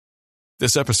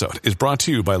This episode is brought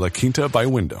to you by La Quinta by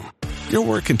Wyndham. Your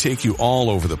work can take you all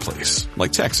over the place,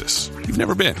 like Texas. You've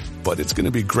never been, but it's going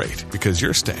to be great because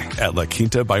you're staying at La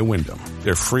Quinta by Wyndham.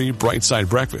 Their free Bright Side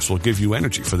breakfast will give you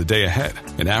energy for the day ahead.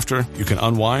 And after, you can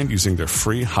unwind using their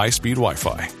free high-speed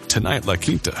Wi-Fi. Tonight, La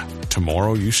Quinta.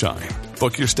 Tomorrow, you shine.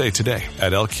 Book your stay today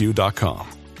at lq.com.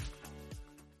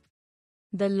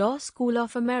 The Law School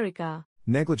of America.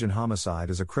 Negligent homicide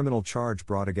is a criminal charge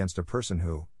brought against a person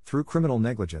who, through criminal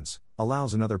negligence,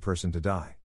 allows another person to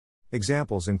die.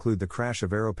 Examples include the crash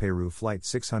of Aeroperu Flight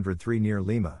 603 near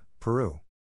Lima, Peru.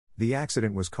 The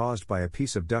accident was caused by a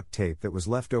piece of duct tape that was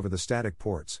left over the static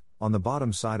ports, on the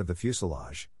bottom side of the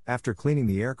fuselage, after cleaning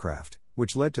the aircraft,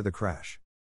 which led to the crash.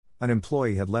 An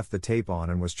employee had left the tape on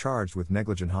and was charged with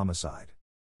negligent homicide.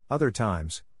 Other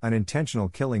times, an intentional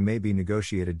killing may be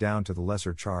negotiated down to the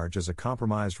lesser charge as a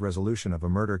compromised resolution of a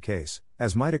murder case,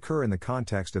 as might occur in the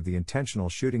context of the intentional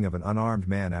shooting of an unarmed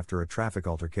man after a traffic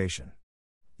altercation.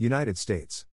 United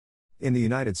States. In the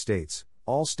United States,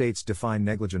 all states define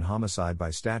negligent homicide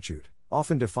by statute,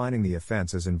 often defining the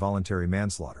offense as involuntary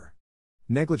manslaughter.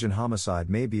 Negligent homicide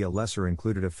may be a lesser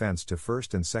included offense to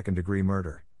first and second degree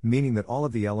murder, meaning that all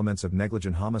of the elements of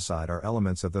negligent homicide are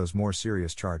elements of those more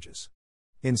serious charges.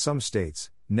 In some states,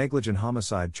 negligent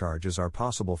homicide charges are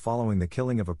possible following the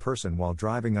killing of a person while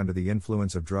driving under the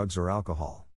influence of drugs or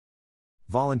alcohol.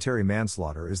 Voluntary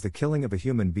manslaughter is the killing of a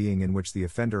human being in which the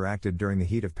offender acted during the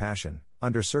heat of passion,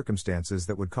 under circumstances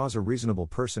that would cause a reasonable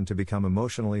person to become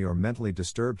emotionally or mentally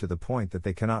disturbed to the point that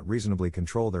they cannot reasonably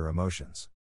control their emotions.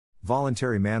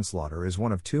 Voluntary manslaughter is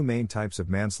one of two main types of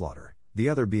manslaughter, the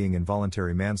other being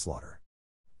involuntary manslaughter.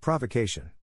 Provocation.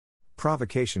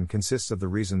 Provocation consists of the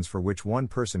reasons for which one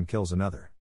person kills another.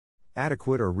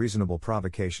 Adequate or reasonable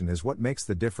provocation is what makes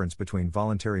the difference between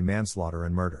voluntary manslaughter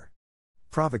and murder.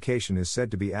 Provocation is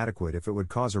said to be adequate if it would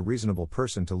cause a reasonable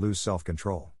person to lose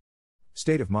self-control.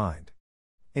 State of mind.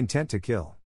 Intent to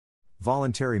kill.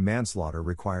 Voluntary manslaughter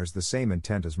requires the same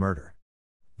intent as murder.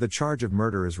 The charge of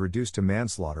murder is reduced to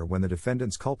manslaughter when the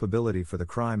defendant's culpability for the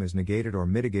crime is negated or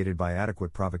mitigated by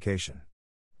adequate provocation.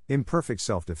 Imperfect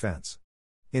self-defense.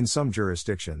 In some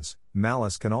jurisdictions,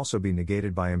 malice can also be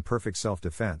negated by imperfect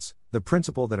self-defense, the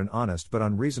principle that an honest but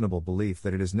unreasonable belief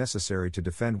that it is necessary to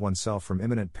defend oneself from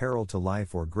imminent peril to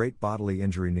life or great bodily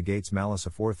injury negates malice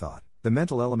aforethought, the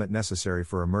mental element necessary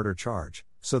for a murder charge,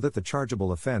 so that the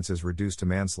chargeable offense is reduced to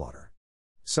manslaughter.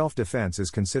 Self-defense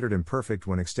is considered imperfect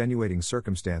when extenuating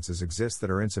circumstances exist that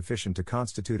are insufficient to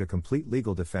constitute a complete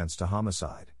legal defense to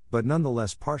homicide, but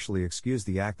nonetheless partially excuse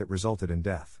the act that resulted in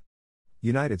death.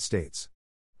 United States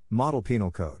Model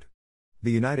Penal Code.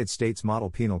 The United States Model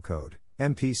Penal Code,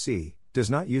 MPC, does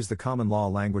not use the common law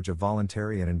language of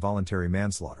voluntary and involuntary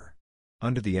manslaughter.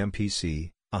 Under the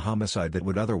MPC, a homicide that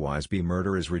would otherwise be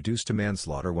murder is reduced to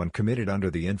manslaughter when committed under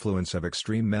the influence of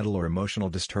extreme mental or emotional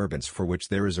disturbance for which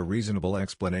there is a reasonable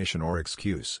explanation or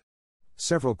excuse.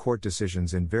 Several court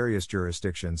decisions in various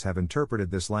jurisdictions have interpreted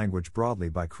this language broadly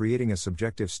by creating a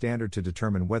subjective standard to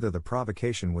determine whether the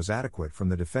provocation was adequate from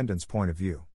the defendant's point of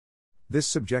view. This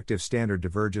subjective standard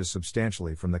diverges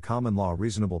substantially from the common law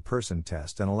reasonable person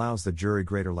test and allows the jury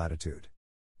greater latitude.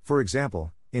 For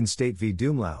example, in State v.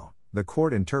 Dumlau, the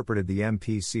court interpreted the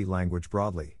MPC language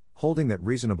broadly, holding that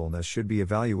reasonableness should be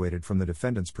evaluated from the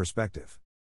defendant's perspective.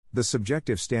 The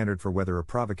subjective standard for whether a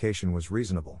provocation was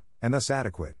reasonable, and thus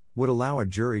adequate, would allow a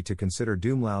jury to consider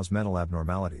Dumlau's mental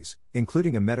abnormalities,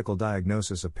 including a medical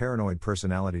diagnosis of paranoid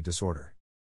personality disorder.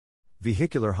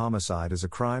 Vehicular homicide is a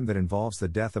crime that involves the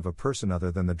death of a person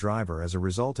other than the driver as a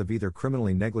result of either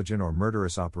criminally negligent or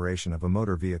murderous operation of a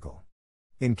motor vehicle.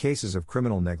 In cases of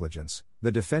criminal negligence,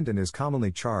 the defendant is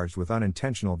commonly charged with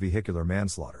unintentional vehicular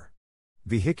manslaughter.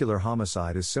 Vehicular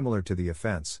homicide is similar to the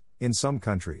offense, in some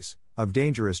countries, of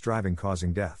dangerous driving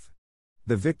causing death.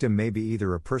 The victim may be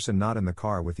either a person not in the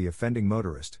car with the offending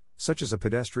motorist, such as a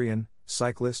pedestrian,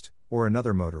 cyclist, or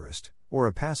another motorist, or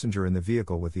a passenger in the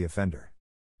vehicle with the offender.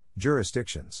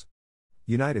 Jurisdictions.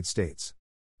 United States.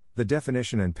 The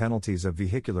definition and penalties of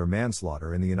vehicular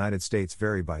manslaughter in the United States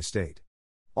vary by state.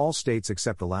 All states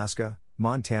except Alaska,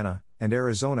 Montana, and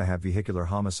Arizona have vehicular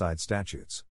homicide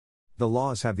statutes. The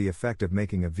laws have the effect of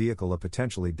making a vehicle a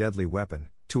potentially deadly weapon,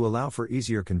 to allow for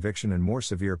easier conviction and more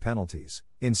severe penalties.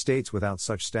 In states without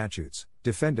such statutes,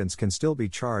 defendants can still be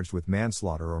charged with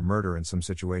manslaughter or murder in some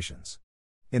situations.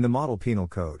 In the Model Penal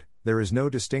Code, there is no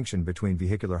distinction between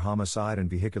vehicular homicide and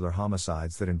vehicular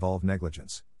homicides that involve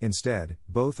negligence. Instead,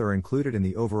 both are included in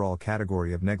the overall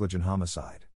category of negligent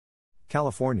homicide.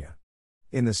 California.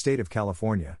 In the state of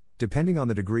California, depending on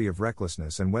the degree of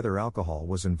recklessness and whether alcohol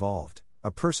was involved,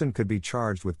 a person could be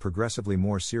charged with progressively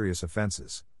more serious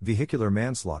offenses: vehicular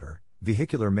manslaughter,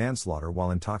 vehicular manslaughter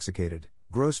while intoxicated,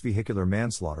 gross vehicular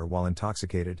manslaughter while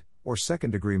intoxicated, or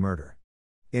second-degree murder.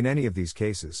 In any of these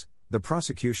cases, the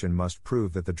prosecution must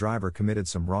prove that the driver committed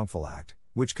some wrongful act,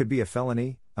 which could be a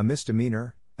felony, a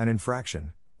misdemeanor, an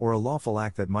infraction, or a lawful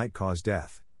act that might cause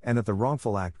death, and that the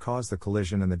wrongful act caused the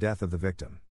collision and the death of the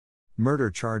victim.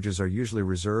 Murder charges are usually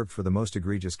reserved for the most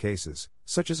egregious cases,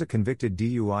 such as a convicted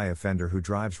DUI offender who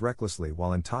drives recklessly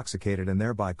while intoxicated and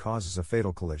thereby causes a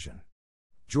fatal collision.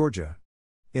 Georgia.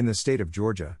 In the state of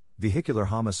Georgia, vehicular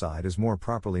homicide is more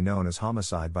properly known as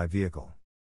homicide by vehicle.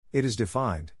 It is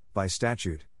defined, by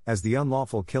statute, as the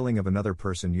unlawful killing of another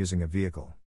person using a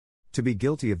vehicle. To be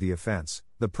guilty of the offense,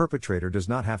 the perpetrator does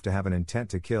not have to have an intent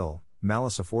to kill,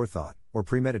 malice aforethought, or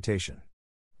premeditation.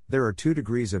 There are 2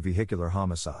 degrees of vehicular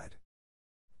homicide.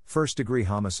 First-degree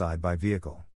homicide by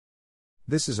vehicle.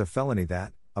 This is a felony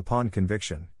that, upon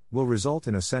conviction, will result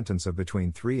in a sentence of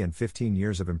between 3 and 15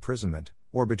 years of imprisonment,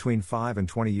 or between 5 and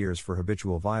 20 years for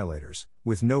habitual violators,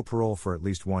 with no parole for at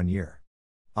least 1 year.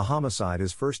 A homicide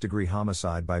is first-degree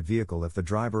homicide by vehicle if the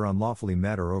driver unlawfully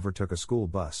met or overtook a school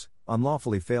bus,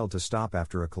 unlawfully failed to stop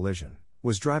after a collision,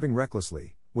 was driving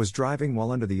recklessly, was driving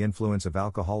while under the influence of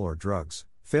alcohol or drugs,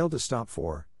 failed to stop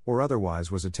for, or otherwise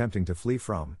was attempting to flee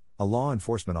from, a law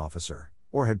enforcement officer,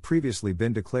 or had previously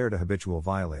been declared a habitual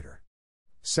violator.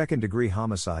 Second-degree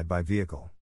homicide by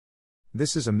vehicle.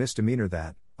 This is a misdemeanor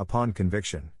that, upon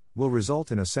conviction, will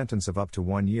result in a sentence of up to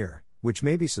 1 year, which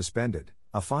may be suspended,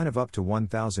 a fine of up to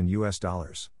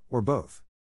 $1,000, or both.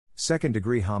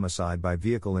 Second-degree homicide by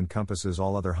vehicle encompasses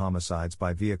all other homicides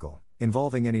by vehicle,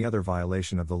 involving any other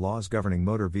violation of the laws governing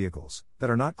motor vehicles, that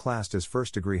are not classed as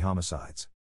first-degree homicides.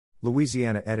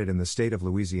 Louisiana edit. In the state of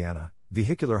Louisiana,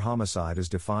 vehicular homicide is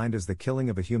defined as the killing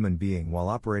of a human being while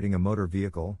operating a motor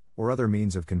vehicle, or other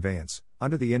means of conveyance,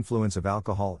 under the influence of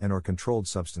alcohol and/or controlled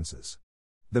substances.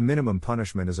 The minimum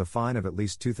punishment is a fine of at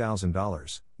least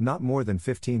 $2,000, not more than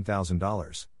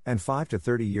 $15,000, and 5 to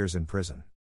 30 years in prison.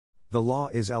 The law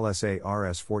is LSA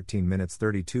RS 14 minutes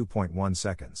 32.1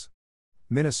 seconds.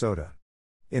 Minnesota.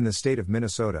 In the state of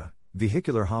Minnesota,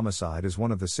 vehicular homicide is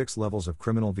one of the 6 levels of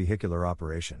criminal vehicular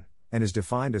operation, and is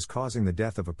defined as causing the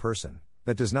death of a person,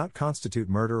 that does not constitute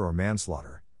murder or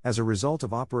manslaughter, as a result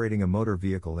of operating a motor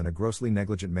vehicle in a grossly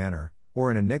negligent manner,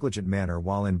 or in a negligent manner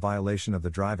while in violation of the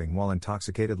driving while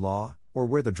intoxicated law, or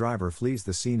where the driver flees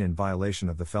the scene in violation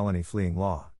of the felony fleeing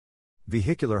law.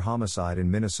 Vehicular homicide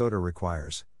in Minnesota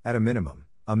requires, at a minimum,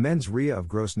 a mens rea of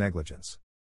gross negligence.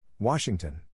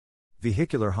 Washington.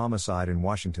 Vehicular homicide in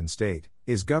Washington state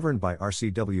is governed by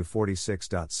RCW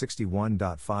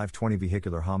 46.61.520.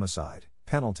 Vehicular homicide,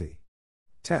 penalty.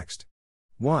 Text.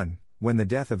 1. When the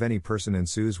death of any person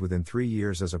ensues within 3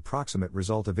 years as a proximate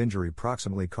result of injury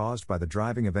proximately caused by the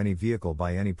driving of any vehicle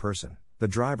by any person, the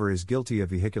driver is guilty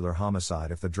of vehicular homicide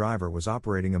if the driver was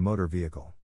operating a motor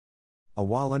vehicle. A.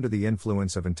 While under the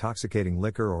influence of intoxicating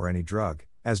liquor or any drug,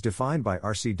 as defined by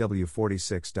RCW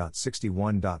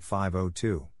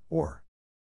 46.61.502, or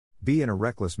B. In a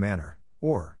reckless manner,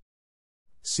 or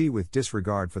C. With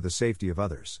disregard for the safety of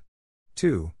others.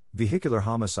 2. Vehicular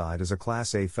homicide is a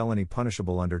Class A felony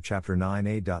punishable under Chapter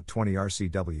 9A.20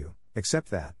 RCW,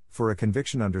 except that, for a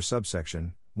conviction under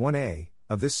subsection 1A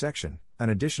of this section, an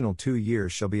additional 2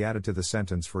 years shall be added to the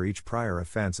sentence for each prior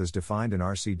offense as defined in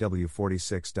RCW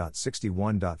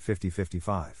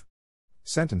 46.61.5055.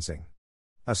 Sentencing.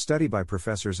 A study by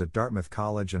professors at Dartmouth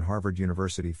College and Harvard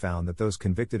University found that those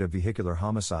convicted of vehicular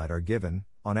homicide are given,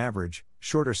 on average,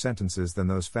 shorter sentences than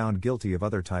those found guilty of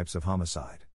other types of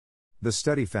homicide. The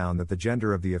study found that the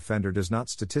gender of the offender does not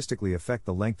statistically affect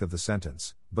the length of the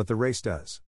sentence, but the race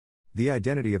does. The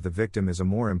identity of the victim is a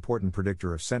more important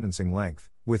predictor of sentencing length,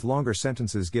 with longer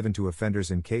sentences given to offenders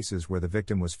in cases where the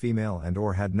victim was female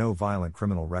and/or had no violent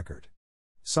criminal record.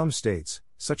 Some states,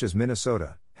 such as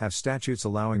Minnesota, have statutes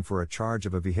allowing for a charge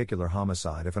of a vehicular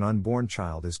homicide if an unborn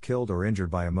child is killed or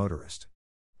injured by a motorist.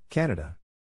 Canada.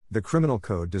 The Criminal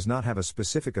Code does not have a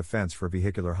specific offense for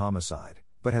vehicular homicide,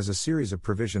 but has a series of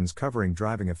provisions covering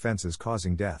driving offenses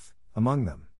causing death, among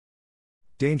them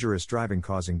dangerous driving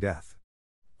causing death,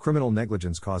 criminal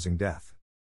negligence causing death,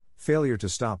 failure to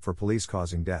stop for police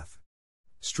causing death,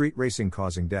 street racing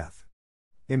causing death,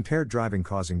 impaired driving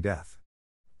causing death,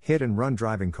 hit and run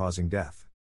driving causing death.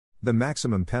 The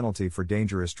maximum penalty for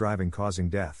dangerous driving causing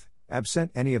death,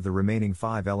 absent any of the remaining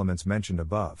 5 elements mentioned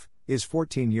above, is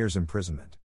 14 years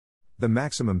imprisonment. The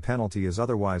maximum penalty is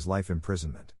otherwise life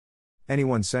imprisonment.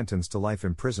 Anyone sentenced to life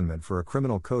imprisonment for a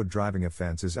criminal code driving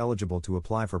offense is eligible to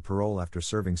apply for parole after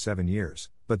serving 7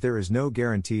 years, but there is no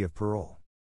guarantee of parole.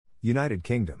 United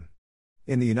Kingdom.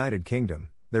 In the United Kingdom,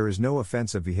 there is no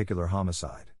offense of vehicular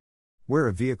homicide. where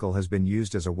a vehicle has been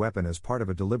used as a weapon as part of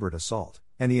a deliberate assault,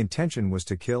 and the intention was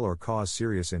to kill or cause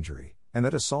serious injury, and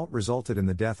that assault resulted in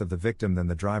the death of the victim, then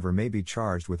the driver may be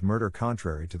charged with murder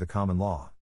contrary to the common law.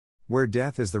 Where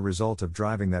death is the result of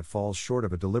driving that falls short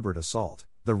of a deliberate assault,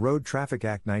 the Road Traffic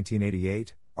Act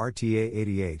 1988, RTA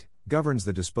 88, governs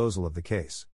the disposal of the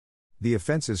case. The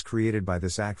offenses created by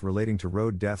this act relating to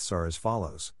road deaths are as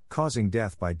follows: causing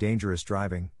death by dangerous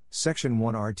driving, Section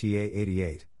 1 RTA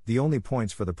 88. The only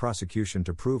points for the prosecution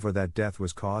to prove are that death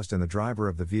was caused and the driver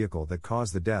of the vehicle that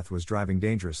caused the death was driving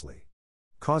dangerously.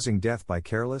 Causing death by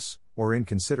careless, or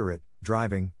inconsiderate,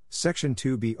 driving, Section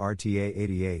 2B RTA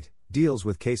 88, deals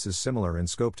with cases similar in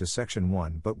scope to Section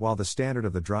 1, but while the standard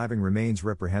of the driving remains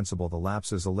reprehensible, the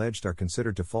lapses alleged are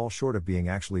considered to fall short of being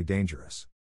actually dangerous.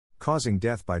 Causing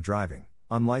death by driving,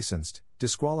 unlicensed,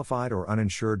 disqualified or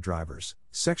uninsured drivers,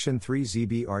 Section 3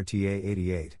 ZB RTA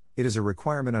 88. It is a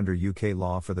requirement under UK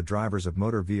law for the drivers of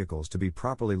motor vehicles to be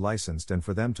properly licensed and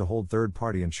for them to hold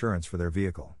third-party insurance for their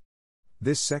vehicle.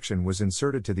 This section was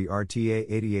inserted to the RTA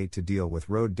 88 to deal with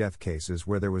road death cases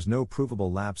where there was no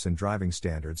provable lapse in driving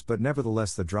standards, but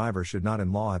nevertheless the driver should not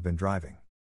in law have been driving.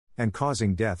 And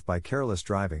causing death by careless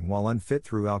driving while unfit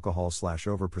through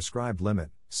alcohol/over prescribed limit,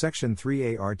 Section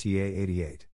 3A RTA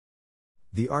 88.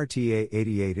 The RTA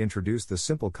 88 introduced the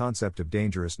simple concept of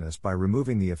dangerousness by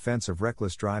removing the offense of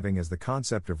reckless driving, as the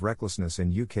concept of recklessness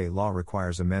in UK law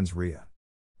requires a mens rea.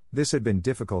 This had been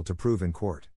difficult to prove in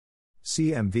court.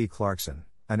 C.M.V. Clarkson,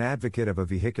 an advocate of a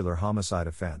vehicular homicide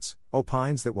offense,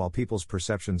 opines that while people's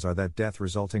perceptions are that death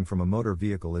resulting from a motor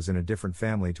vehicle is in a different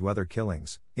family to other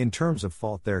killings, in terms of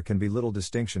fault there can be little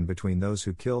distinction between those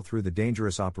who kill through the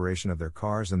dangerous operation of their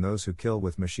cars and those who kill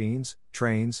with machines,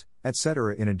 trains,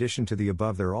 etc. In addition to the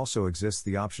above, there also exists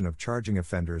the option of charging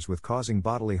offenders with causing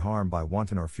bodily harm by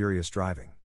wanton or furious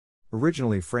driving.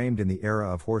 Originally framed in the era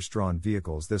of horse-drawn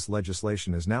vehicles, this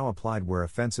legislation is now applied where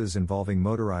offenses involving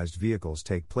motorized vehicles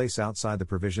take place outside the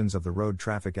provisions of the Road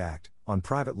Traffic Act, on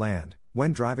private land,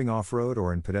 when driving off-road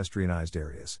or in pedestrianized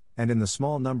areas, and in the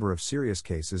small number of serious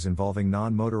cases involving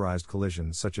non-motorized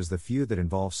collisions such as the few that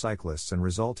involve cyclists and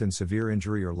result in severe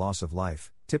injury or loss of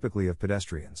life, typically of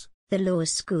pedestrians. The Law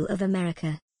School of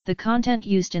America. The content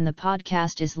used in the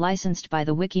podcast is licensed by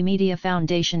the Wikimedia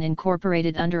Foundation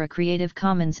Incorporated under a Creative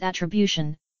Commons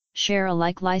Attribution, Share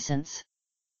Alike license.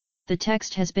 The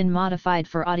text has been modified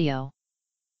for audio.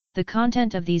 The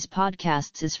content of these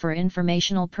podcasts is for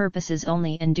informational purposes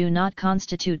only and do not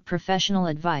constitute professional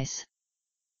advice.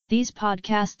 These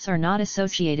podcasts are not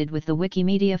associated with the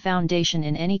Wikimedia Foundation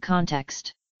in any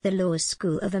context. The Law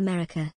School of America.